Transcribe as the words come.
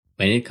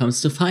When it comes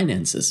to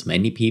finances,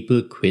 many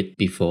people quit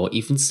before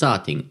even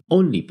starting,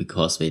 only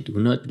because they do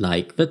not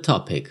like the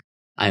topic.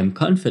 I am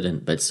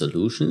confident that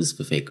solutions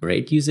with a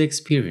great user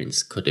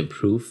experience could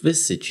improve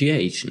this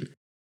situation.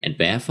 And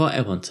therefore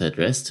I want to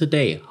address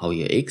today how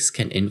UX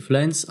can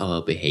influence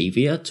our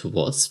behavior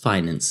towards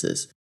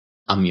finances.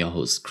 I'm your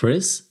host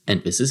Chris,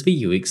 and this is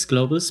the UX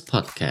Globals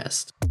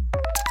podcast.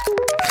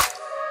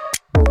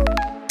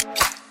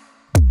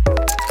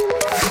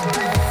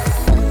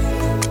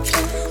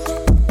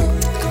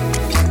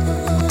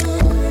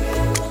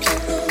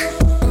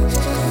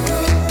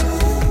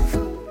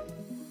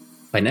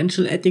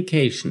 Financial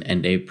education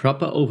and a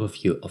proper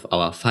overview of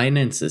our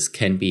finances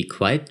can be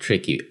quite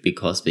tricky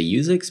because the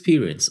user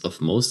experience of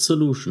most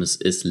solutions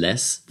is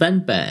less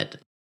than bad.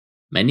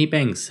 Many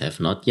banks have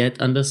not yet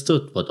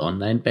understood what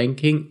online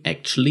banking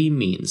actually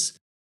means.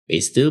 They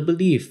still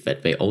believe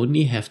that they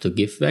only have to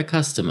give their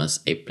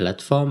customers a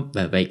platform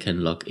where they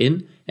can log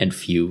in and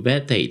view their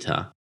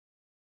data.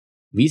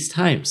 These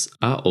times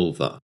are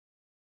over.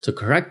 To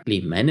correctly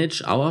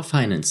manage our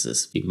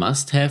finances, we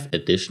must have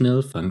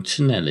additional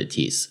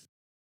functionalities.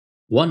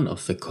 One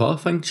of the core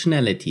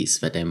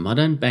functionalities that a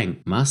modern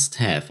bank must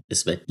have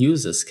is that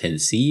users can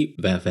see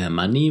where their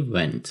money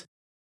went.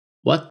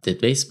 What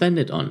did they spend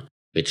it on?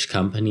 Which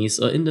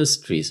companies or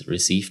industries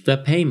received their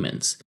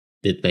payments?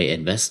 Did they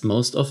invest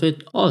most of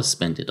it or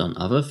spend it on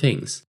other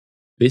things?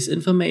 This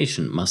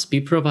information must be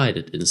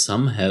provided in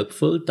some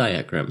helpful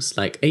diagrams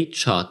like a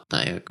chart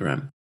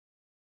diagram.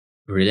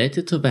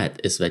 Related to that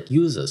is that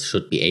users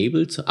should be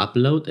able to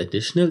upload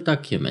additional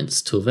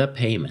documents to their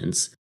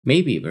payments.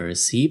 Maybe the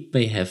receipt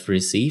they have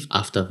received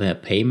after their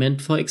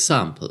payment, for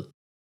example.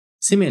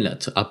 Similar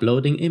to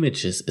uploading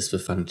images is the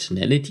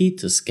functionality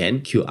to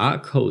scan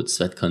QR codes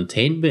that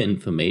contain the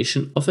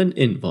information of an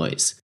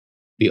invoice.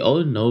 We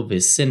all know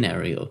this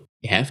scenario.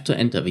 You have to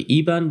enter the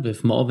IBAN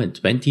with more than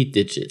 20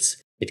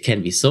 digits. It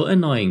can be so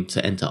annoying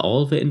to enter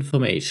all the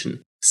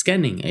information.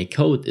 Scanning a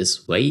code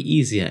is way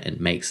easier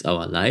and makes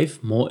our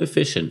life more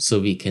efficient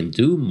so we can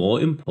do more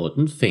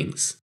important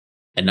things.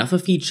 Another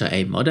feature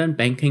a modern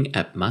banking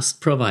app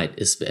must provide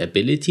is the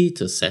ability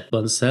to set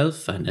oneself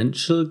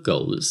financial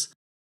goals.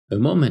 The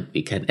moment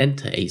we can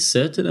enter a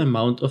certain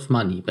amount of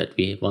money that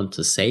we want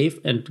to save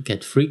and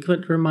get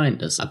frequent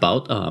reminders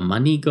about our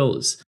money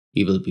goals,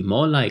 we will be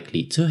more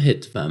likely to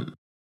hit them.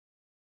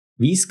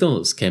 These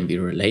goals can be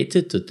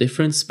related to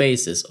different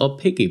spaces or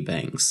piggy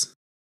banks.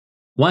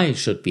 Why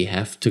should we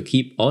have to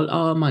keep all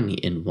our money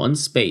in one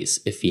space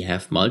if we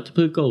have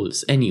multiple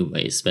goals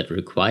anyways that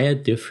require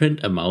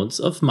different amounts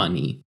of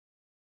money?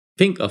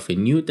 Think of a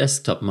new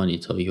desktop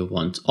monitor you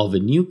want, or the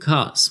new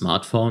car,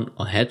 smartphone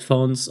or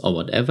headphones or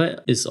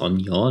whatever is on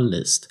your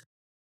list.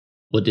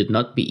 Would it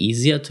not be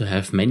easier to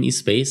have many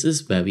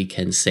spaces where we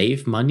can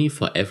save money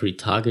for every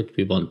target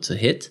we want to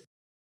hit?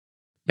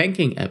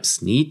 Banking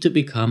apps need to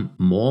become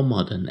more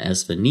modern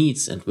as the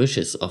needs and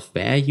wishes of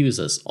their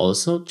users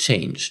also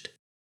changed.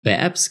 Their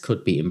apps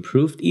could be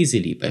improved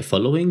easily by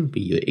following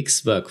the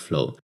UX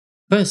workflow.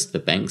 First, the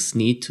banks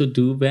need to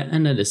do their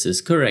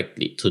analysis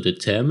correctly to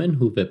determine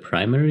who their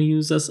primary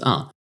users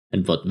are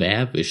and what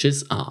their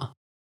wishes are.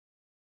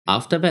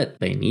 After that,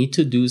 they need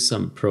to do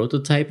some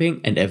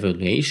prototyping and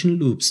evaluation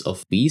loops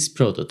of these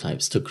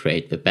prototypes to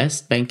create the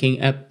best banking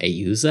app a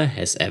user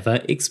has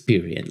ever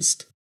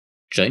experienced.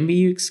 Join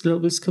the UX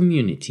Globals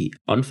community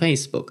on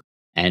Facebook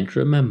and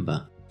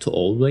remember to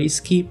always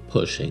keep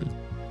pushing.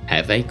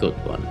 Have a good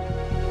one.